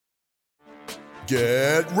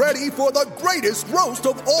Get ready for the greatest roast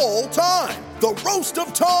of all time, the Roast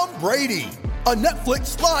of Tom Brady, a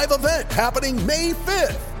Netflix live event happening May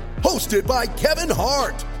 5th. Hosted by Kevin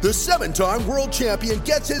Hart, the 7-time world champion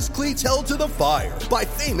gets his cleats held to the fire by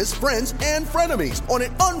famous friends and frenemies on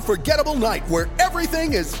an unforgettable night where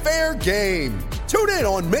everything is fair game. Tune in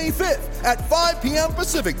on May 5th at 5 p.m.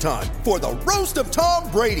 Pacific time for the Roast of Tom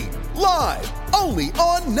Brady, live only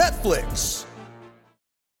on Netflix.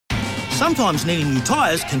 Sometimes needing new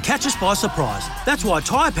tyres can catch us by surprise. That's why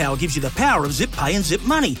Tyre Power gives you the power of Zip Pay and Zip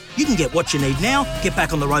Money. You can get what you need now, get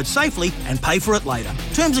back on the road safely and pay for it later.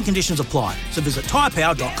 Terms and conditions apply. So visit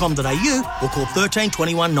tyrepower.com.au or call 13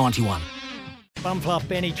 21 91. Bumfluff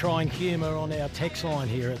Benny trying humour on our text line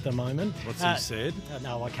here at the moment. What's he said?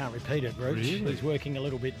 No, I can't repeat it, Rooch. Really? He's working a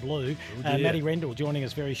little bit blue. Oh, Matty Rendell joining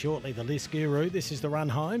us very shortly, the list guru. This is the run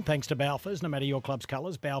home, thanks to Balfours. No matter your club's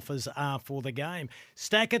colours, Balfours are for the game.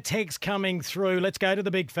 Stack of texts coming through. Let's go to the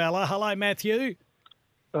big fella. Hello, Matthew.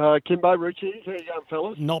 Kimbo, Ruchi, how you going,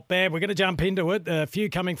 fellas? Not bad. We're going to jump into it. A few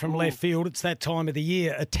coming from left field. It's that time of the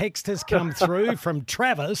year. A text has come through from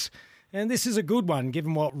Travis. And this is a good one,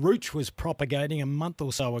 given what Rooch was propagating a month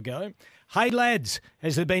or so ago. Hey, lads,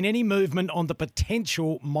 has there been any movement on the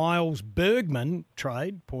potential Miles Bergman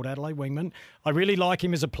trade, Port Adelaide wingman? I really like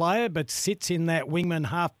him as a player, but sits in that wingman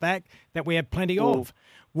half-back that we have plenty of.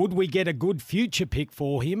 Would we get a good future pick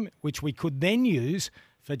for him, which we could then use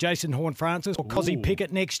for Jason Horne-Francis or Cozzy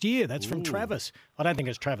Pickett next year? That's from Travis. I don't think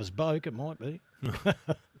it's Travis Boak. It might be.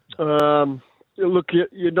 Look,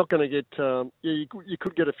 you're not going to get. You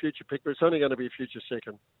could get a future pick, but it's only going to be a future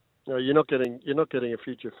second. You're not getting a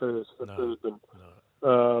future first for Bergman.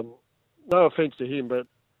 No offence to him, but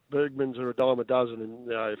Bergmans are a dime a dozen in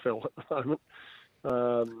the AFL at the moment.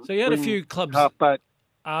 So you had a few clubs halfback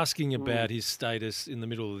asking about his status in the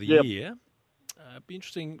middle of the year. It'd be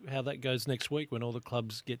interesting how that goes next week when all the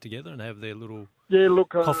clubs get together and have their little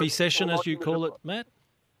coffee session, as you call it, Matt.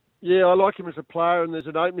 Yeah, I like him as a player, and there's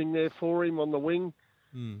an opening there for him on the wing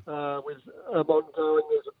with Amon going.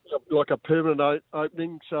 There's like a permanent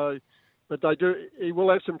opening. So, but he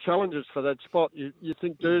will have some challenges for that spot. You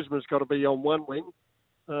think Dersman's got to be on one wing.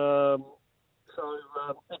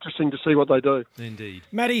 Interesting to see what they do. Indeed.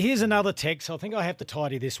 Matty, here's another text. I think I have to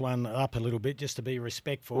tidy this one up a little bit just to be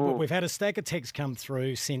respectful. But we've had a stack of texts come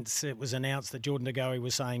through since it was announced that Jordan De Goey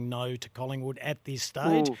was saying no to Collingwood at this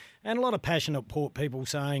stage. And a lot of passionate Port people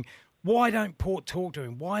saying, why don't Port talk to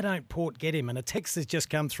him? Why don't Port get him? And a text has just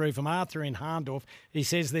come through from Arthur in Harndorf. He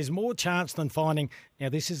says there's more chance than finding... Now,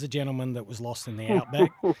 this is a gentleman that was lost in the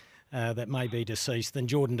outback. That may be deceased than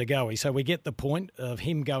Jordan De Goey. So we get the point of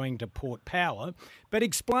him going to Port Power. But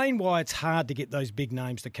explain why it's hard to get those big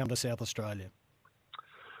names to come to South Australia.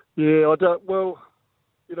 Yeah, I don't. Well,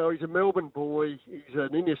 he's a Melbourne boy. He's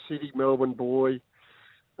an inner city Melbourne boy.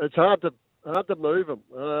 It's hard to move him.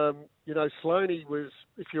 Sloaney was,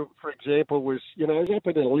 for example, he's up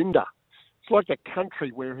in Alinda. It's like the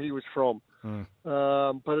country where he was from.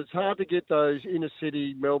 But it's hard to get those inner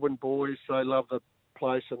city Melbourne boys. They love the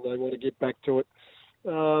place and they want to get back to it.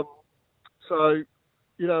 And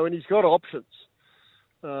he's got options.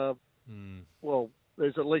 Well,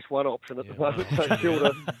 there's at least one option at the moment. St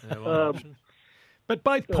Kilda. But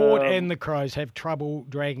both Port and the Crows have trouble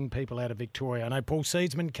dragging people out of Victoria. I know Paul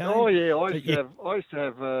Seedsman came. Oh yeah, I used to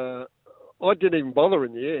have. I didn't even bother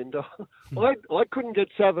in the end. I couldn't get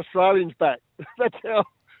South Australians back. That's how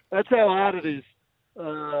hard it is.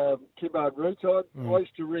 Kimbo and Roots. I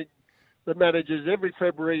used to ring the managers every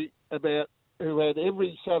February about who had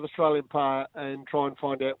every South Australian player and try and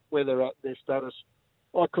find out where they're at in their status.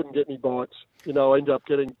 I couldn't get any bites. I ended up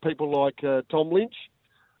getting people like Tom Lynch,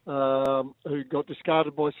 who got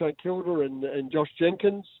discarded by St Kilda, and Josh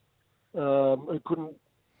Jenkins, who couldn't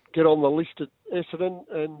get on the list at Essendon,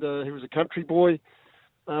 and he was a country boy.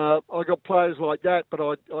 I got players like that, but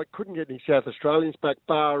I couldn't get any South Australians back,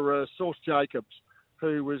 bar Sauce Jacobs,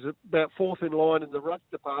 who was about fourth in line in the ruck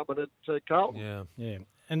department at Carlton. Yeah.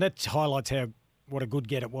 And that highlights what a good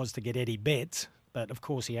get it was to get Eddie Betts. But, of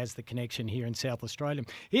course, he has the connection here in South Australia.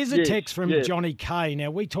 Here's a text from Johnny Kay. Now,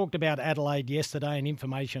 we talked about Adelaide yesterday and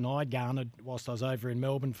information I garnered whilst I was over in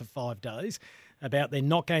Melbourne for 5 days about they're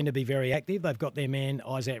not going to be very active. They've got their man,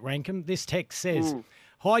 Isaac Rankin. This text says,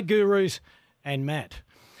 Hi, Gurus and Matt.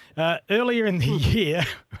 Earlier in the year,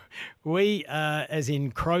 we, as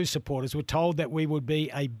in Crow supporters, were told that we would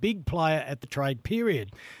be a big player at the trade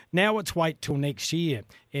period. Now it's wait till next year.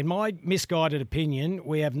 In my misguided opinion,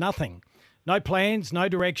 we have nothing. No plans, no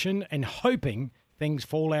direction, and hoping things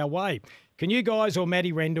fall our way. Can you guys or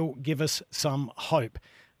Matty Rendell give us some hope?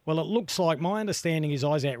 Well, it looks like my understanding is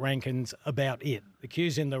Isaac Rankine's about it. The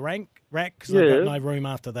queue's in the rack because they've got no room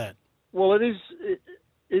after that. Well, it is.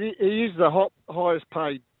 He is the highest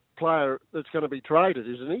paid player that's going to be traded,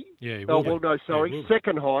 isn't he? Yeah, he will. Oh, well, no, sorry, yeah,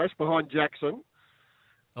 second highest behind Jackson.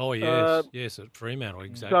 Oh yes, yes, at Fremantle,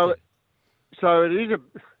 exactly. So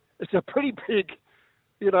it's a pretty big.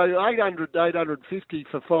 800, 850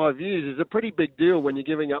 for 5 years is a pretty big deal when you're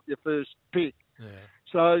giving up your first pick. Yeah.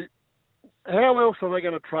 So how else are they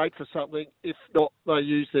going to trade for something if not they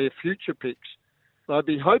use their future picks? They'd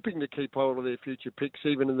be hoping to keep hold of their future picks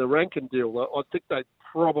even in the Rankine deal. I think they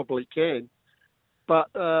probably can.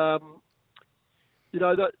 But, they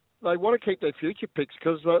want to keep their future picks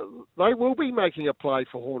because they will be making a play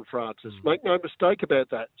for Horne-Francis. Make no mistake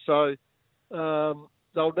about that. So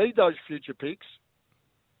they'll need those future picks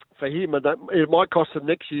for him, and it might cost them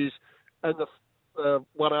next year's and the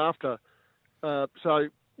one after. So,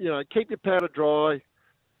 keep your powder dry.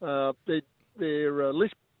 Their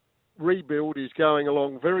list rebuild is going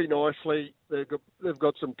along very nicely. They've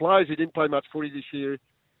got some players who didn't play much footy this year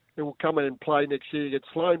who will come in and play next year, get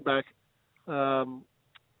Sloane back. I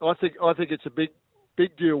think it's a big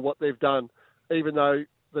deal what they've done, even though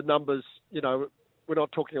the numbers, we're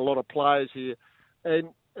not talking a lot of players here. And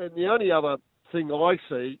the only other thing I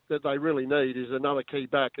see that they really need is another key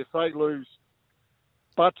back. If they lose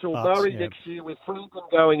Butts or Murray next year with Franklin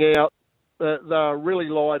going out, they're really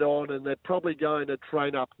light on, and they're probably going to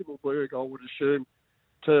train up Himmelberg, I would assume,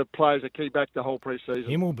 to play as a key back the whole pre-season.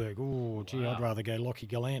 Himmelberg, I'd rather go Lockie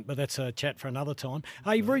Gallant, but that's a chat for another time.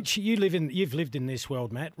 Hey, Rooch, you've lived in this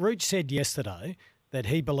world, Matt. Rooch said yesterday that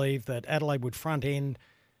he believed that Adelaide would front end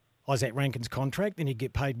Isaac Rankine's contract, and he'd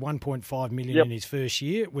get paid $1.5 million in his first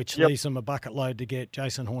year, which leaves them a bucket load to get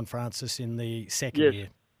Jason Horne-Francis in the second year.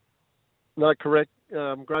 No, correct.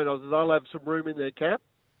 Great. They'll have some room in their cap.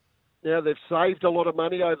 Now, they've saved a lot of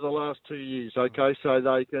money over the last 2 years, okay? So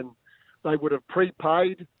they would have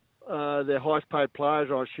prepaid their highest paid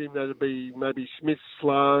players. I assume that would be maybe Smith,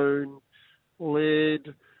 Sloane,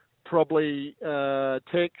 Laird, probably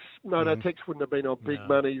Tex. No, Tex wouldn't have been on big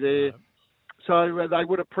money there. No. So they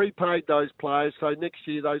would have prepaid those players. So next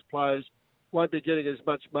year those players won't be getting as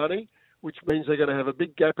much money, which means they're going to have a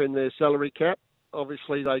big gap in their salary cap.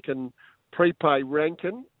 Obviously, they can prepay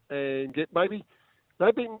Rankine and get might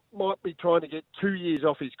be trying to get 2 years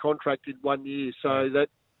off his contract in 1 year. So that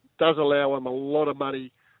does allow them a lot of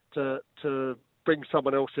money to bring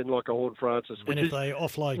someone else in like a Horne-Francis. And if they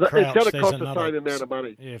offload Crouch, it's going to cost the same amount of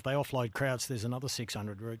money. Yeah, if they offload Crouch, there's another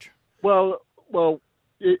 600, Rich. Well,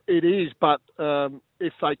 it is, but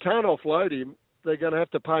if they can't offload him, they're going to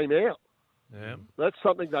have to pay him out. Yeah. That's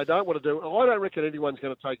something they don't want to do. I don't reckon anyone's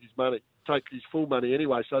going to take his full money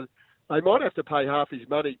anyway. So they might have to pay half his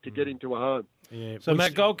money to get him to a home. Yeah. So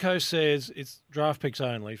Matt Gold Coast says it's draft picks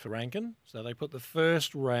only for Rankine. So they put the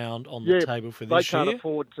first round on the table for this year. They can't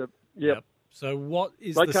afford to. Yep. So what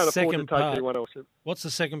is the second part? Else. What's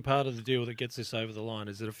the second part of the deal that gets this over the line?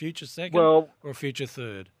 Is it a future second or a future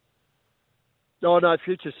third? No,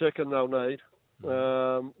 future second they'll need.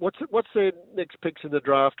 What's their next picks in the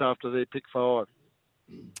draft after their pick 5?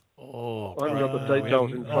 Oh, I haven't got the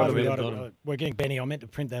details in front of me. We're getting Benny. I meant to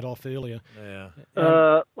print that off earlier. Yeah.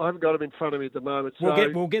 I haven't got them in front of me at the moment.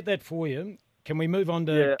 We'll get that for you. Can we move on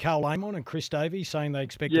to Carl Amon and Chris Davies saying they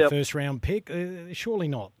expect a first-round pick? Surely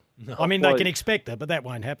not. No, I mean, they can expect it, but that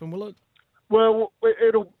won't happen, will it? Well,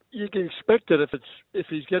 you can expect it if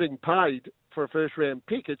he's getting paid for a first-round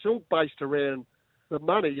pick. It's all based around the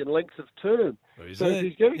money and length of term. If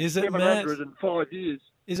he's getting 700 in 5 years.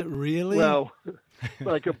 Is it really? Well,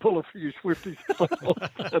 they can pull a few Swifties.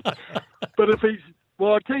 But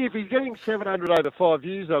I tell you, if he's getting 700 over 5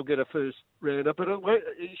 years, they'll get a first rounder. But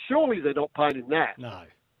surely they're not paying him that. No.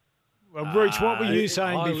 Well, Rooch, what were you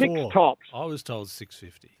saying before? 6 tops. I was told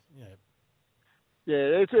 650.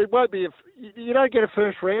 Yeah, it won't be. You don't get a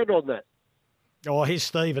first round on that. Oh, here's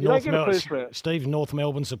Steve, Steve, North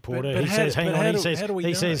Melbourne supporter. But he says, "Hang on."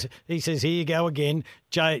 He says, "Here you go again."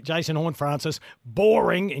 Jason Horne-Francis,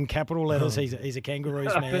 boring in capital letters. He's a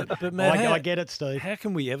Kangaroos man. But Matt, I get it, Steve. How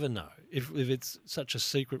can we ever know if it's such a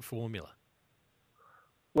secret formula?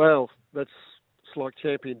 Well, it's like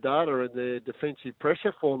Champion Data and their defensive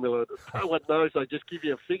pressure formula. No one knows. They just give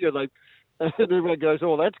you a figure. And everyone goes,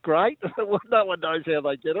 "Oh, that's great." No one knows how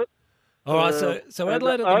they get it. All right, so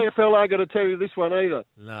Adelaide... AFL aren't going to tell you this one either.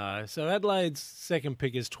 No, so Adelaide's second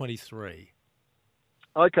pick is 23.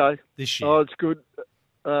 Okay. This year. Oh, it's good.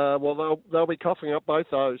 Well, they'll be coughing up both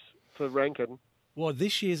those for Rankine. Well,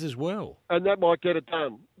 this year's as well. And that might get it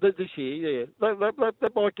done. This year, yeah.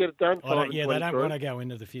 That might get it done. They don't want to go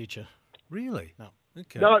into the future. Really? No.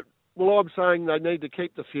 Okay. No, Well, I'm saying they need to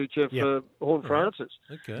keep the future for Horn Francis.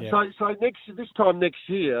 Okay. So this time next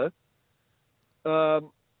year, the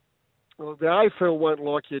AFL won't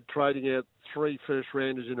like you trading out 3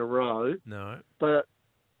 first-rounders in a row. No. But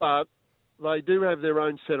they do have their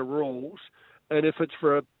own set of rules, and if it's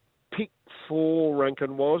for a pick 4,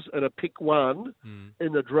 Rankin was, and a pick 1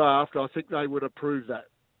 in the draft, I think they would approve that.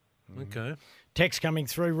 Okay. Text coming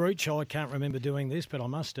through, Rooch. I can't remember doing this, but I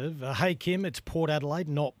must have. Hey, Kim, it's Port Adelaide,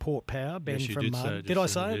 not Port Power. Ben yes, from Martin. Did I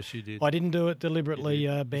say it? Yes, you did. I didn't do it deliberately,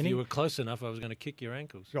 Benny. If you were close enough, I was going to kick your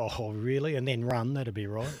ankles. Oh, really? And then run. That'd be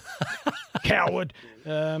right. Coward.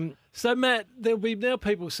 So, Matt, there'll be now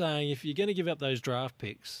people saying if you're going to give up those draft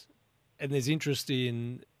picks and there's interest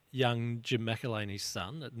in young Jim McElhaney's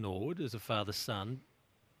son at Norwood as a father's son,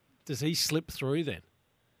 does he slip through then?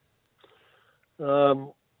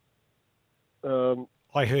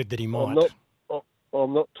 I heard that he might.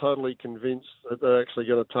 I'm not totally convinced that they're actually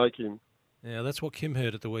going to take him. Yeah, that's what Kim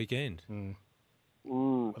heard at the weekend.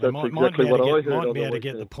 That's exactly what I heard. Might be able to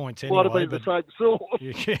get the points anyway. Might have been the same source.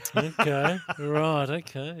 Okay, right,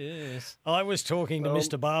 okay, yes. I was talking to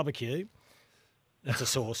Mr. Barbecue. That's a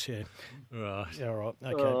source, yeah. Right. Yeah, all right.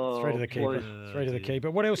 Okay, through to the keeper. Through to the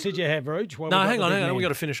keeper. What else did you have, Rooch? No, hang on. We've got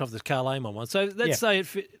to finish off this Carl Amon one. So let's say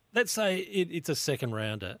it's a second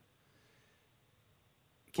rounder.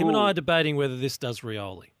 Kim and I are debating whether this does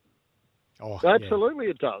Rioli. Oh, absolutely,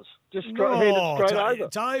 it does. Just hand it straight over.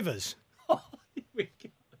 It's overs.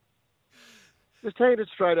 Just hand it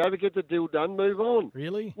straight over, get the deal done, move on.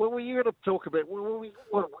 Really? Well, you're going to talk about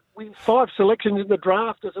we 5 selections in the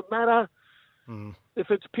draft. Does it matter? If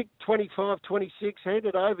it's pick 25, 26, hand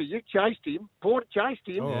it over. You chased him. Port chased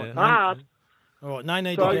him hard. All right, no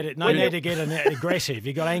need to get aggressive.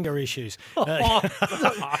 You got anger issues.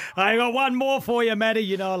 I got one more for you, Matty.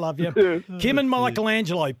 You know I love you. Kim and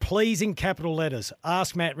Michelangelo, please, in capital letters,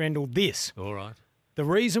 ask Matt Rendell this. All right. The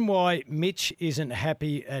reason why Mitch isn't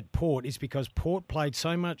happy at Port is because Port played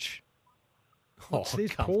so much.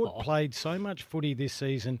 Played so much footy this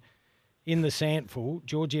season in the Sandful.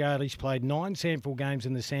 Georgiades played 9 Sandful games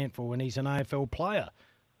in the Sandful, and he's an AFL player.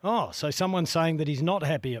 Oh, so someone's saying that he's not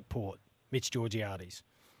happy at Port. Mitch Georgiades.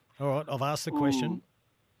 All right, I've asked the question.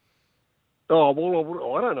 Oh,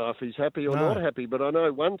 well, I don't know if he's happy or not happy, but I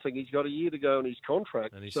know one thing, he's got a year to go on his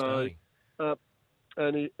contract. And he's staying.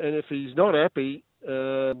 And if he's not happy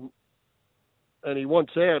and he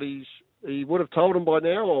wants out, he would have told him by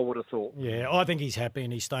now, I would have thought. Yeah, I think he's happy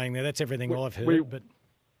and he's staying there. That's everything I've heard.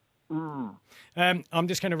 I'm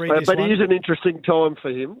just going to read this one. But it is an interesting time for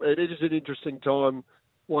him. It is an interesting time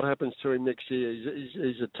what happens to him next year.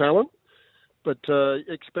 He's a talent. But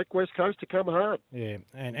expect West Coast to come hard. Yeah,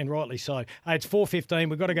 and rightly so. Hey, it's 4:15.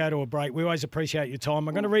 We've got to go to a break. We always appreciate your time.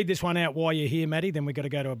 I'm going to read this one out while you're here, Matty, then we've got to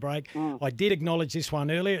go to a break. I did acknowledge this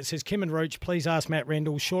one earlier. It says, Kim and Rooch, please ask Matt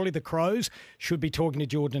Rendell. Surely the Crows should be talking to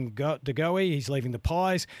Jordan De Goey. He's leaving the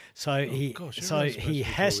Pies. So he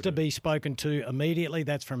has to be spoken to immediately.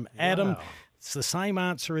 That's from Adam. Wow. It's the same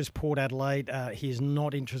answer as Port Adelaide. He is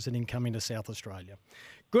not interested in coming to South Australia.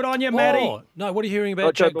 Good on you, Matty. Oh, no, what are you hearing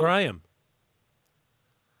about Jack Graham?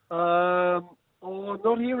 I'm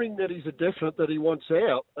not hearing that he's a definite that he wants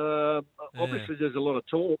out. Obviously, there's a lot of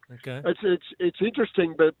talk. Okay. It's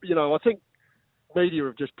interesting, but I think media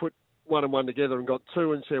have just put 1 and 1 together and got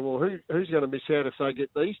 2 and said, well, who's going to miss out if they get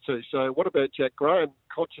these 2? So what about Jack Graham?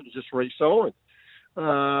 Cotchin just re-signed.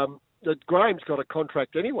 Graham's got a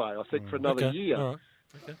contract anyway, I think, for another year. All right.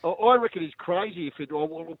 Okay. I reckon he's crazy if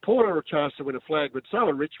Port are a chance to win a flag, but so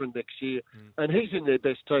are Richmond next year, and he's in their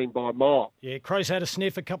best team by a mile. Yeah, Crows had a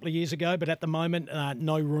sniff a couple of years ago, but at the moment,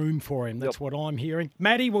 no room for him. That's what I'm hearing.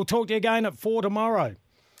 Matty, we'll talk to you again at 4 tomorrow.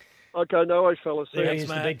 Okay, no worries, fellas. He's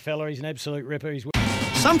the big fella. He's an absolute ripper.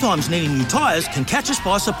 Sometimes needing new tyres can catch us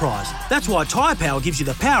by surprise. That's why Tyre Power gives you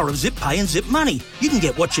the power of Zip Pay and Zip Money. You can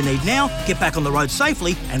get what you need now, get back on the road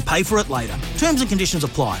safely and pay for it later. Terms and conditions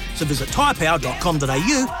apply. So visit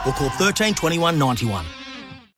tyrepower.com.au or call 13 21 91.